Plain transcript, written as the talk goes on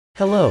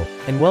Hello,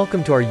 and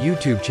welcome to our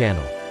YouTube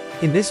channel.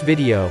 In this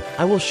video,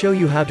 I will show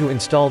you how to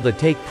install the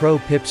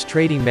TakePropips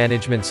Trading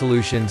Management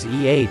Solutions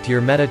EA to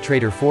your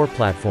MetaTrader 4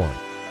 platform.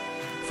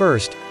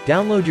 First,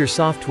 download your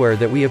software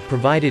that we have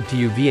provided to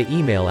you via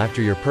email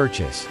after your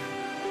purchase.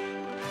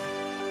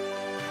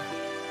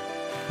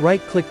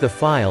 Right-click the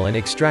file and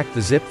extract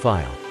the zip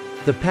file.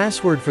 The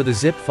password for the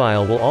zip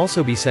file will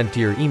also be sent to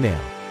your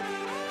email.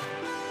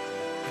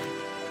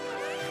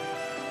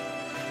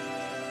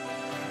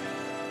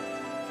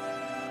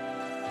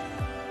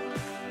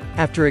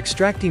 After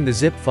extracting the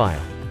zip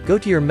file, go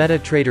to your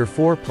MetaTrader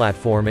 4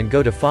 platform and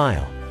go to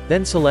File,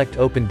 then select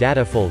Open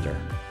Data folder.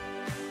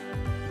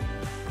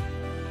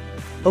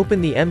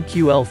 Open the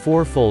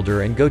MQL4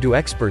 folder and go to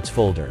Experts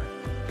folder.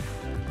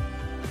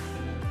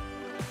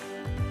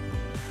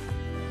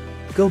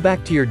 Go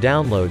back to your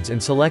downloads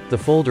and select the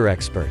folder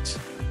Experts.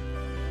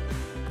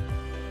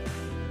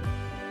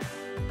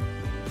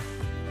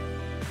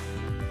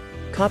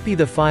 Copy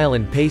the file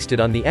and paste it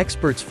on the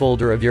Experts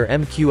folder of your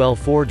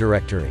MQL4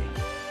 directory.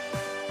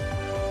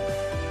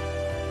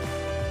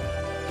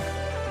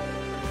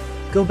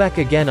 Go back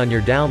again on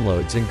your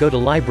downloads and go to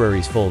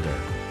Libraries folder.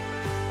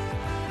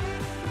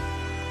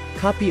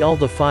 Copy all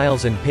the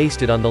files and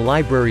paste it on the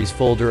Libraries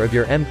folder of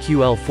your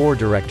MQL4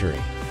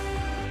 directory.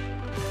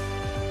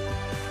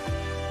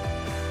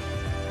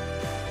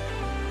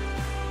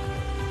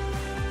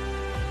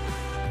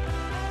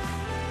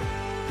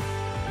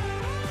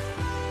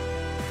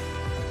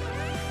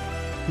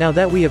 Now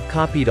that we have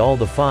copied all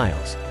the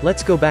files,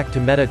 let's go back to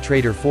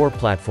MetaTrader 4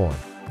 platform.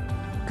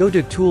 Go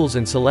to Tools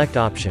and select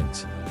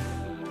Options.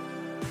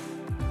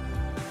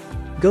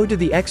 Go to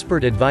the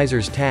Expert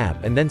Advisors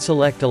tab and then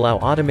select Allow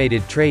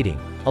Automated Trading,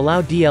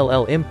 Allow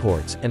DLL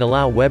Imports, and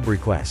Allow Web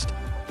Request.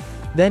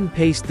 Then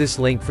paste this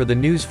link for the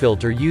news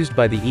filter used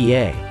by the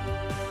EA.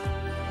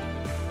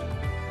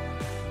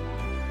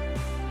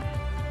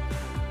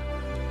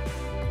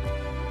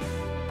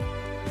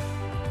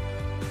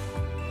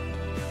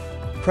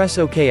 Press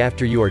OK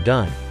after you are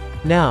done.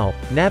 Now,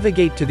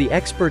 navigate to the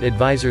Expert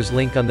Advisors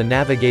link on the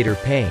Navigator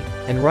pane,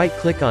 and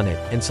right-click on it,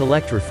 and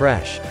select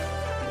Refresh.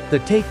 The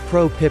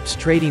TakePropips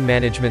Trading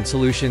Management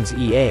Solutions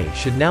EA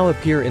should now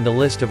appear in the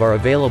list of our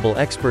available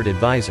expert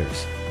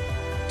advisors.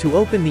 To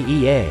open the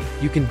EA,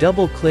 you can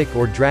double-click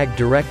or drag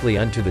directly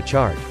onto the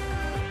chart.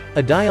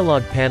 A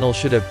dialog panel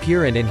should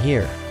appear, and in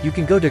here, you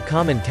can go to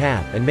Common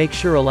tab and make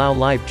sure Allow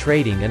Live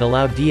Trading and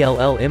Allow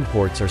DLL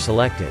Imports are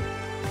selected.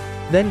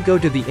 Then go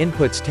to the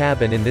Inputs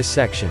tab, and in this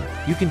section,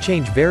 you can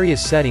change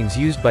various settings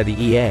used by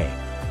the EA.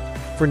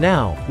 For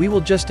now, we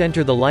will just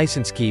enter the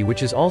license key,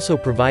 which is also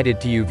provided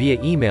to you via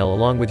email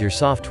along with your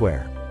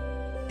software.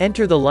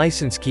 Enter the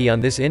license key on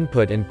this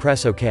input and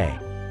press OK.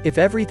 If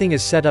everything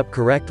is set up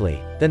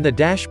correctly, then the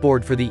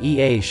dashboard for the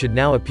EA should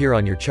now appear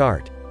on your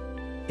chart.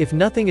 If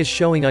nothing is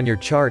showing on your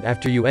chart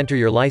after you enter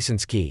your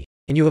license key,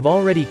 and you have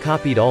already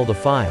copied all the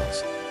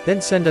files,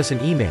 then send us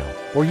an email,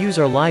 or use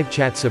our live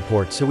chat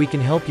support so we can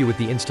help you with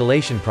the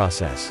installation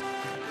process.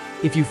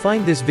 If you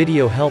find this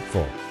video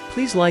helpful,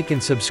 please like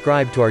and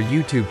subscribe to our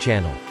YouTube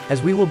channel,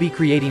 as we will be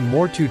creating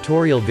more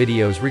tutorial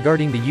videos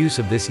regarding the use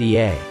of this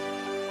EA.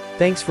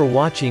 Thanks for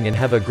watching and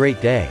have a great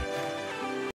day.